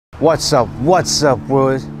What's up,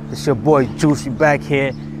 world? It's your boy Juice. We back here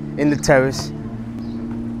in the terrace.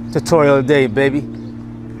 Tutorial day, baby.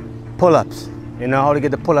 Pull-ups. You know how to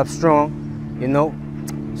get the pull-ups strong, you know?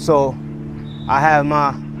 So I have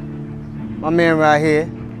my man right here,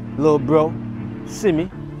 little bro, Simi.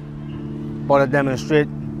 About to demonstrate,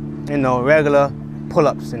 you know, regular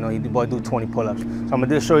pull-ups. You know, the boy do 20 pull-ups. So I'm gonna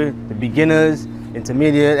just show you the beginners,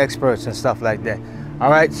 intermediate, experts, and stuff like that.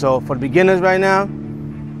 All right, so for the beginners right now,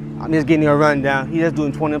 I'm just getting you a rundown. He's just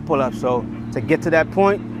doing 20 pull-ups. So to get to that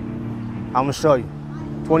point, I'm gonna show you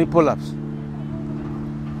 20 pull-ups.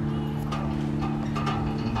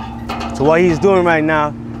 So what he's doing right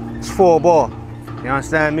now is 4-ball. You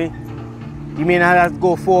understand me? You may not have to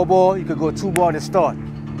go 4-ball. You could go 2-ball to start.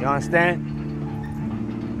 You understand?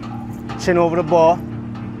 Chin over the ball.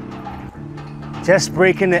 Just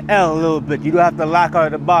breaking the L a little bit. You don't have to lock out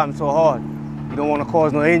at the bottom so hard. You don't want to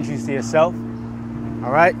cause no injuries to yourself.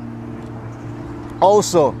 All right?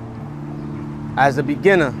 Also, as a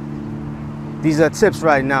beginner, these are tips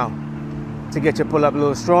right now to get your pull-up a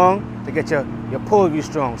little strong, to get your pull view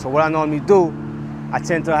strong. So what I normally do, I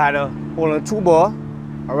tend to have to hold on a 2-ball,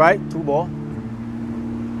 all right, 2-ball.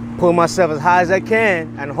 Pull myself as high as I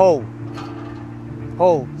can and hold.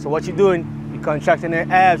 Hold. So what you're doing, you're contracting the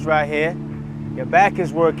abs right here. Your back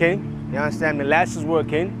is working, you understand me? Lats is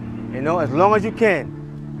working, you know, as long as you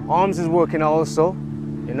can. Arms is working also,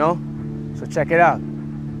 you know? So check it out.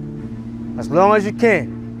 As long as you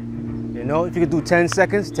can. You know, if you can do 10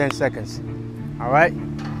 seconds, 10 seconds. All right?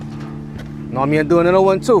 Normally I do another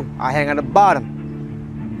one too. I hang at the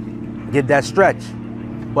bottom. Get that stretch.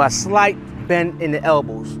 But a slight bend in the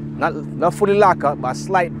elbows. Not fully lock up, but a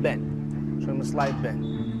slight bend. Show them a slight bend.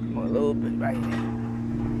 Come on, a little bit right here.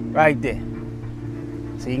 Right there.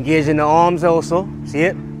 So you engage in the arms also. See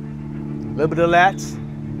it? A little bit of lats.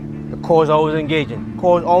 The core is always engaging.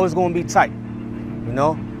 Core is always going to be tight. You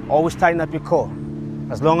know? Always tighten up your core.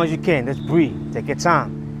 As long as you can. Just breathe. Take your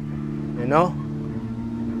time. You know?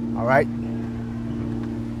 All right?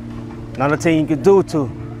 Another thing you can do to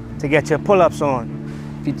get your pull-ups on.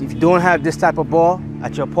 If you don't have this type of ball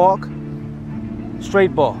at your park,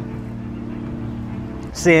 straight ball.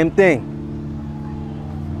 Same thing.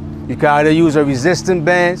 You can either use a resistance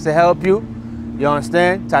band to help you. You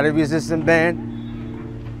understand? Tie the resistance band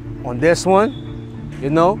on this one,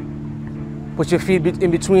 you know, put your feet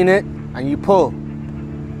in between it and you pull.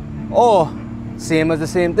 Or same as the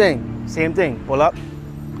same thing, pull up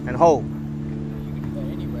and hold. You can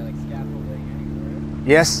play anywhere, like scaffolding anywhere.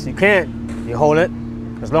 Yes, you can. You hold it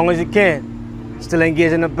as long as you can. Still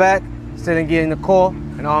engage in the back, still engage in the core,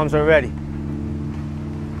 and arms are ready.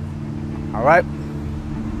 All right?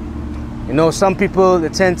 You know, some people, they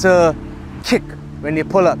tend to kick when they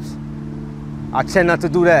pull ups. I tend not to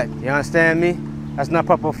do that, you understand me? That's not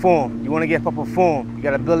proper form. You want to get proper form, you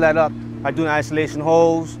got to build that up by doing isolation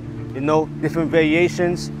holds, you know, different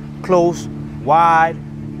variations, close, wide,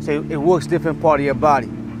 so it works different part of your body,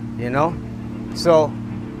 you know? So,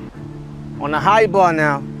 on the high bar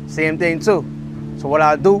now, same thing too. So what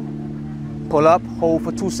I'll do, pull up, hold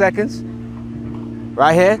for 2 seconds,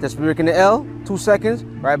 right here, just working the L, 2 seconds,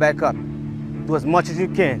 right back up. Do as much as you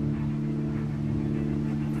can.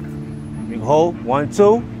 You hold, 1,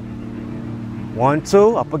 2, 1,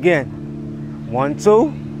 2, up again. 1, 2,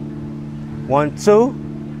 1, 2,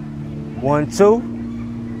 1, 2,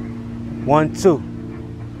 1, 2,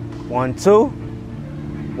 1, 2,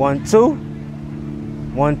 1, 2,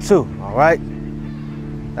 1, 2. All right?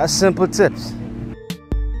 That's simple tips.